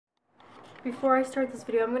Before I start this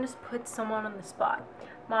video, I'm going to put someone on the spot.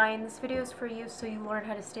 Mine, this video is for you so you learn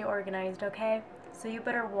how to stay organized, okay? So you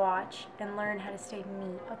better watch and learn how to stay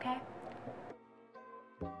neat, okay?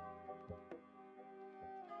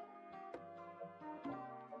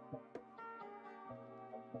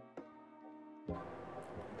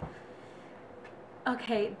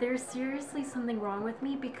 Okay, there's seriously something wrong with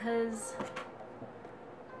me because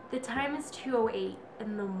the time is 2:08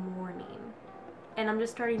 in the morning and I'm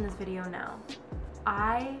just starting this video now.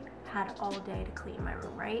 I had all day to clean my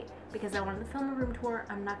room, right? Because I wanted to film a room tour.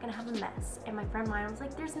 I'm not gonna have a mess. And my friend Maya was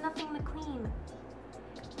like, there's nothing to clean.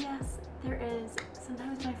 Yes, there is.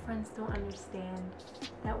 Sometimes my friends don't understand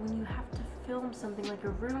that when you have to film something like a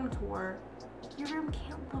room tour, your room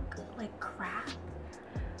can't look like crap.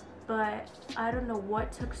 But I don't know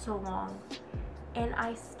what took so long. And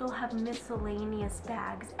I still have miscellaneous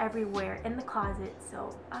bags everywhere in the closet, so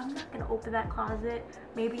I'm not gonna open that closet.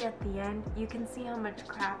 Maybe at the end you can see how much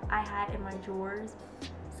crap I had in my drawers.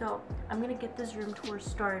 So I'm gonna get this room tour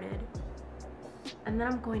started and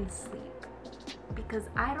then I'm going to sleep because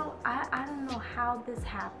I don't know how this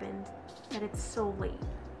happened that it's so late.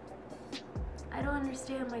 I don't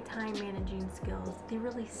understand my time managing skills. They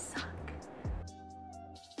really suck.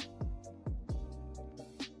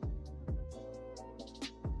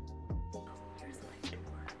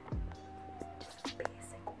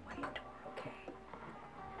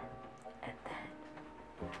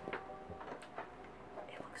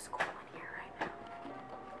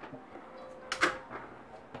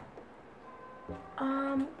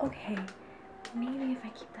 Okay, maybe if I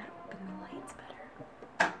keep that open, the light's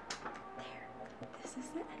better. There, this is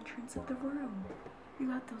the entrance of the room. You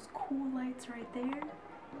got those cool lights right there,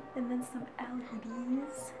 and then some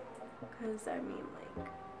LEDs, because I mean, like,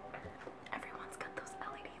 everyone's got those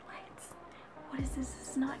LED lights. What is this? This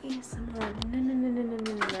is not ASMR.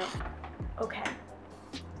 No. Okay,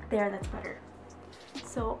 there, that's better.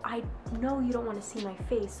 So I know you don't want to see my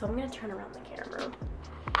face, so I'm gonna turn around the camera.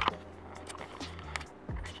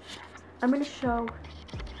 I'm gonna show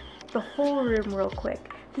the whole room real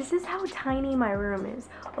quick. This is how tiny my room is.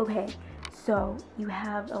 Okay, so you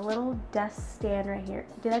have a little desk stand right here.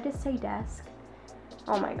 Did I just say desk?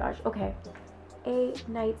 Oh my gosh, okay. A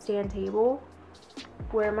nightstand table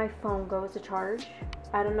where my phone goes to charge.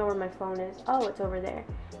 I don't know where my phone is. Oh, it's over there.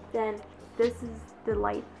 Then this is the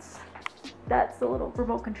lights. That's the little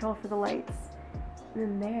remote control for the lights. And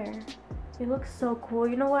then there, it looks so cool.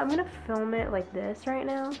 You know what, I'm gonna film it like this right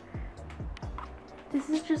now. This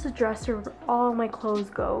is just a dresser where all my clothes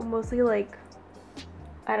go. Mostly like,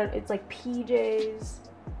 it's like PJs,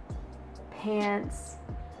 pants.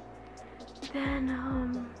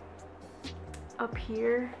 Then up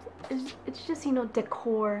here, it's just, you know,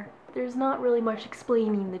 decor. There's not really much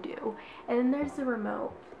explaining to do. And then there's the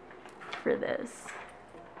remote for this.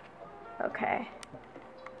 Okay.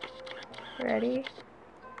 Ready?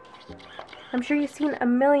 I'm sure you've seen a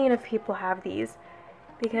million of people have these,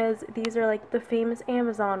 because these are like the famous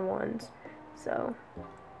Amazon ones. So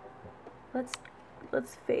let's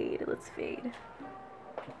fade.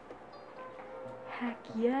 Heck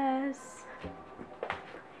yes.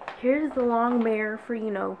 Here's the long mirror for,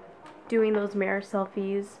 you know, doing those mirror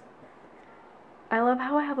selfies. I love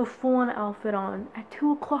how I have a full-on outfit on at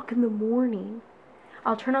 2 o'clock in the morning.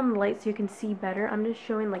 I'll turn on the light so you can see better. I'm just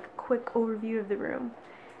showing like a quick overview of the room.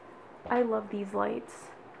 I love these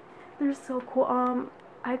lights. They're so cool.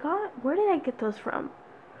 Where did I get those from?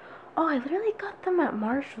 Oh, I literally got them at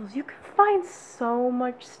Marshall's. You can find so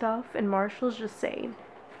much stuff in Marshall's, just saying.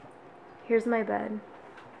 Here's my bed.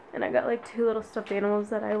 And I got like 2 little stuffed animals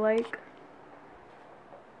that I like.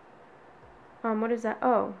 What is that?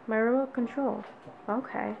 Oh, my remote control.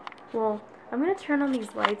 Okay. Well, I'm gonna turn on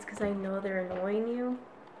these lights because I know they're annoying you.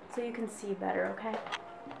 So you can see better, okay?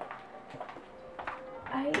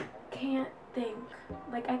 I can't think.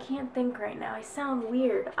 Like, I can't think right now. I sound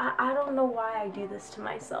weird. I don't know why I do this to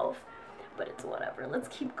myself, but it's whatever. Let's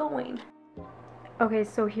keep going. Okay,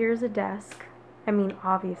 so here's a desk. I mean,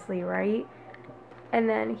 obviously, right? And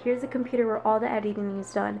then here's a computer where all the editing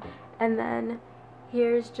is done. And then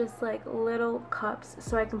here's just like little cups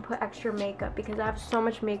so I can put extra makeup because I have so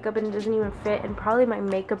much makeup and it doesn't even fit. And probably my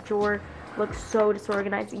makeup drawer looks so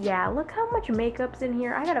disorganized. Yeah, look how much makeup's in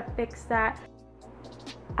here. I gotta fix that.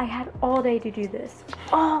 I had all day to do this.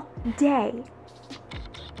 All day.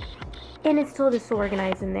 And it's still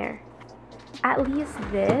disorganized in there. At least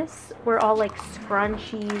this, where all like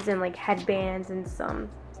scrunchies and like headbands and some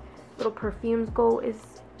little perfumes go,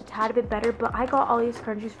 is a tad bit better. But I got all these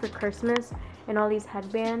scrunchies for Christmas and all these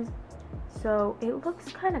headbands. So it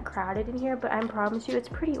looks kind of crowded in here, but I promise you it's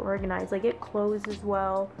pretty organized. Like, it closes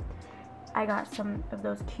well. I got some of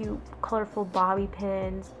those cute, colorful bobby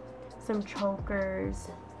pins, some chokers,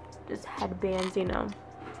 just headbands, you know.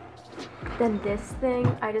 Then this thing,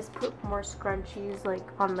 I just put more scrunchies like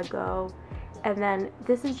on the go. And then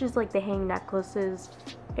this is just like the hang necklaces,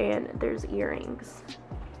 and there's earrings.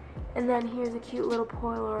 And then here's a cute little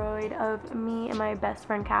Polaroid of me and my best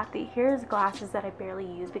friend Kathy. Here's glasses that I barely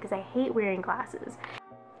use because I hate wearing glasses.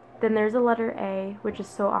 Then there's a letter A, which is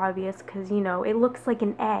so obvious because, you know, it looks like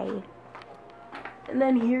an A. And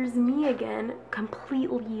then here's me again,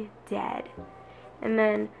 completely dead. And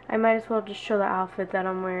then I might as well just show the outfit that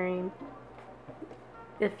I'm wearing,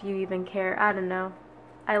 if you even care. I don't know.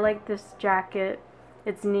 I like this jacket.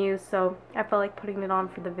 It's new, so I felt like putting it on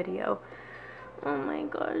for the video. Oh my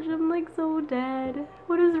gosh, I'm like so dead.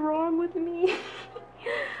 What is wrong with me?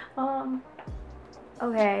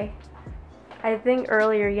 Okay. I think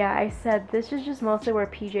earlier, yeah, I said this is just mostly where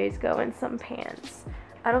PJs go and some pants.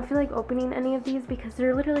 I don't feel like opening any of these because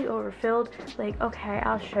they're literally overfilled. Like, okay,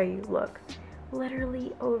 I'll show you. Look.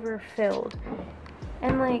 Literally overfilled.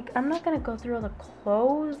 And like, I'm not gonna go through all the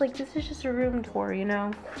clothes. Like, this is just a room tour, you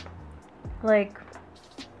know? Like,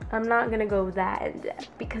 I'm not gonna go that in depth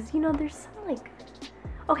because, you know, there's some like,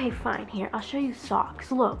 okay, fine, here, I'll show you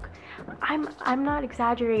socks. Look, I'm not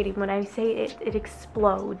exaggerating when I say it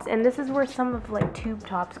explodes. And this is where some of like tube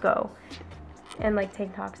tops go and like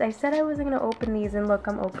tank tops. I said I wasn't gonna open these, and look,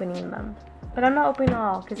 I'm opening them. But I'm not opening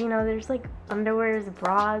all because, you know, there's like underwears,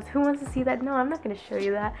 bras. Who wants to see that? No, I'm not gonna show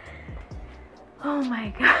you that. Oh my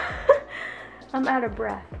god. I'm out of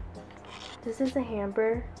breath. This is a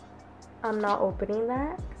hamper. I'm not opening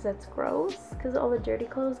that because that's gross, because all the dirty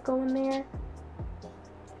clothes go in there.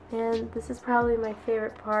 And this is probably my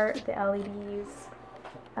favorite part, the LEDs.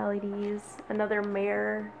 Another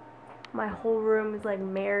mirror. My whole room is like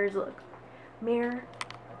mirrors. Look,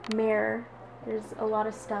 mirror. There's a lot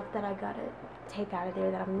of stuff that I gotta take out of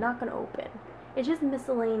there that I'm not gonna open. It's just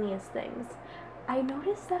miscellaneous things. I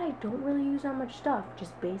noticed that I don't really use that much stuff.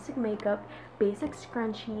 Just basic makeup, basic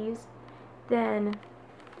scrunchies, then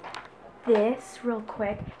this real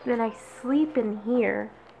quick, then I sleep in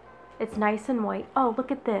here. It's nice and white. Oh,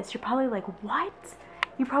 look at this. You're probably like, what?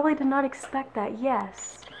 You probably did not expect that.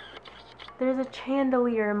 Yes. There's a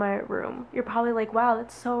chandelier in my room. You're probably like, wow,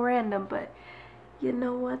 that's so random, but you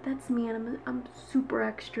know what? That's me, and I'm super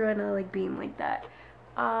extra, and I like being like that.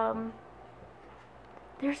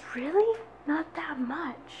 There's really not that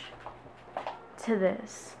much to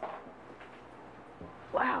this.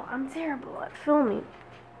 Wow, I'm terrible at filming.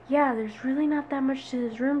 Yeah, there's really not that much to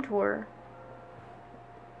this room tour.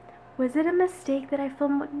 Was it a mistake that I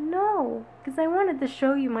filmed? No, because I wanted to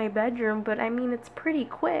show you my bedroom, but I mean, it's pretty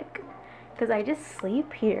quick because I just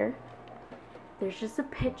sleep here. There's just a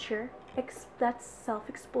picture. That's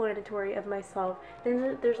self-explanatory of myself.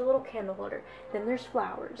 Then there's a little candle holder. Then there's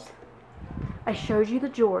flowers. I showed you the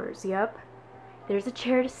drawers, yep. There's a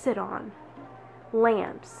chair to sit on.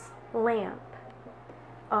 Lamp.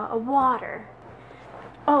 A water.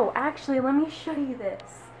 Oh, actually, let me show you this.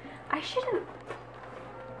 I should have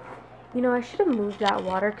moved that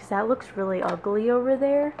water because that looks really ugly over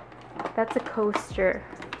there. That's a coaster.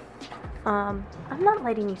 I'm not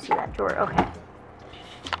letting you see that drawer. Okay.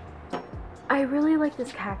 I really like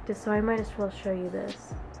this cactus, so I might as well show you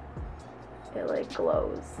this. It like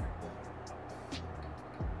glows.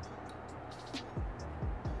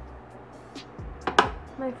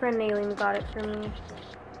 My friend Aileen got it for me.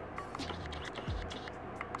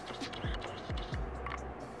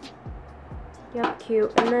 Yep,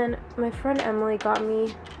 cute. And then my friend Emily got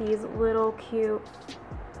me these little cute,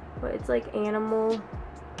 but it's like animal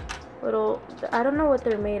little, I don't know what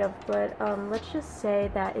they're made of, but let's just say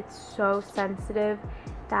that it's so sensitive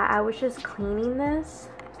that I was just cleaning this.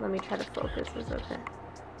 Let me try to focus this. Okay.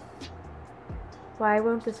 Why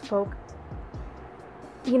won't this focus?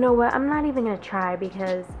 You know what? I'm not even gonna try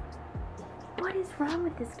because what is wrong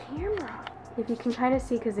with this camera? If you can kind of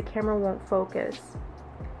see, because the camera won't focus.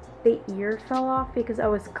 The ear fell off because I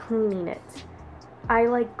was cleaning it. I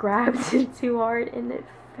like grabbed it too hard and it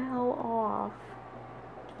fell off.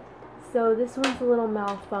 So this one's a little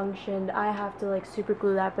malfunctioned. I have to like super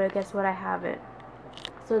glue that, but guess what? I haven't.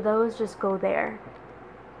 So those just go there,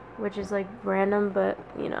 which is like random, but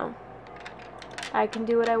you know, I can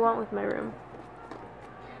do what I want with my room.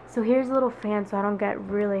 So here's a little fan so I don't get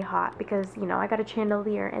really hot because, you know, I got a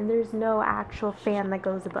chandelier and there's no actual fan that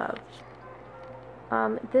goes above.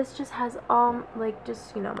 This just has like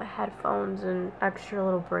just, you know, my headphones and extra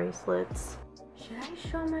little bracelets. Should I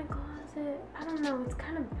show my closet? I don't know, it's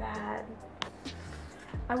kind of bad.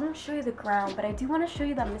 I won't show you the ground, but I do want to show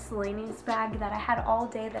you that miscellaneous bag that I had all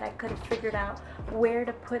day that I could have figured out where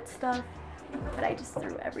to put stuff. but I just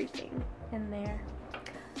threw everything in there.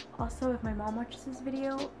 Also, if my mom watches this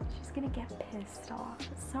video, she's gonna get pissed off.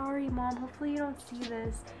 Sorry, Mom. Hopefully you don't see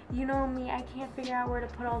this. You know me, I can't figure out where to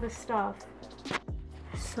put all this stuff.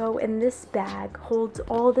 So in this bag holds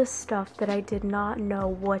all this stuff that I did not know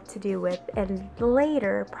what to do with, and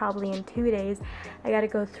later, probably in 2 days, I gotta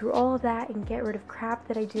go through all of that and get rid of crap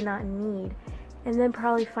that I do not need, and then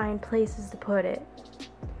probably find places to put it.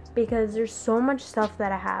 Because there's so much stuff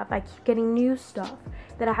that I have. I keep getting new stuff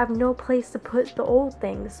that I have no place to put the old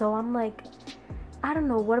things. So I'm like, I don't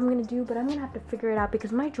know what I'm gonna do, but I'm gonna have to figure it out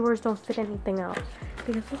because my drawers don't fit anything else.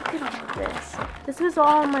 Because look at all this. This was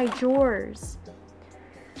all my drawers.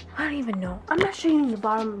 I don't even know. I'm not showing you the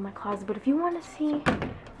bottom of my closet, but if you want to see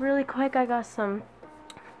really quick, I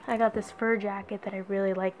got this fur jacket that I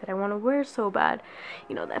really like that I want to wear so bad.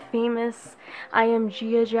 You know, that famous I Am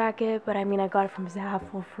Gia jacket, but I mean, I got it from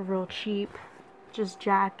Zaful for real cheap. Just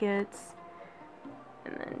jackets,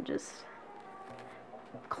 and then just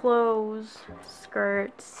clothes,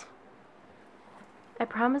 skirts. I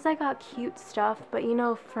promise I got cute stuff, but you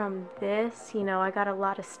know, from this, you know, I got a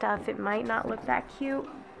lot of stuff. It might not look that cute,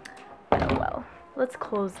 but oh well. Let's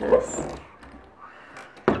close this.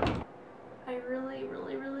 I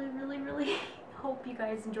really hope you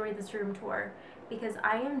guys enjoyed this room tour because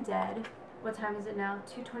I am dead. What time is it now?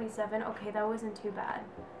 2:27. Okay, that wasn't too bad.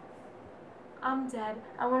 I'm dead.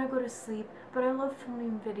 I want to go to sleep, but I love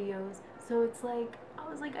filming videos. So it's like, I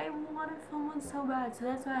was like, I want to film one so bad. So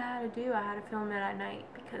that's what I had to do. I had to film it at night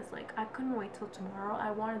because like I couldn't wait till tomorrow.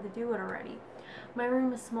 I wanted to do it already. My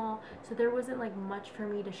room is small, so there wasn't like much for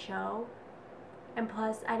me to show. And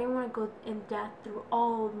plus, I didn't want to go in depth through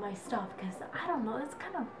all of my stuff because, I don't know, it's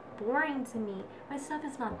kind of boring to me. My stuff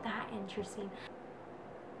is not that interesting.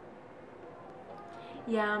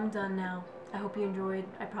 Yeah, I'm done now. I hope you enjoyed.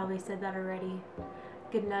 I probably said that already.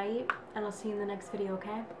 Good night, and I'll see you in the next video,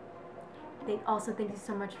 okay? Also, thank you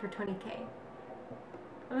so much for 20K.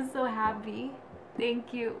 I'm so happy.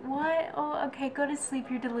 Thank you. What? Oh, okay, go to sleep.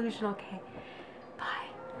 You're delusional. Okay.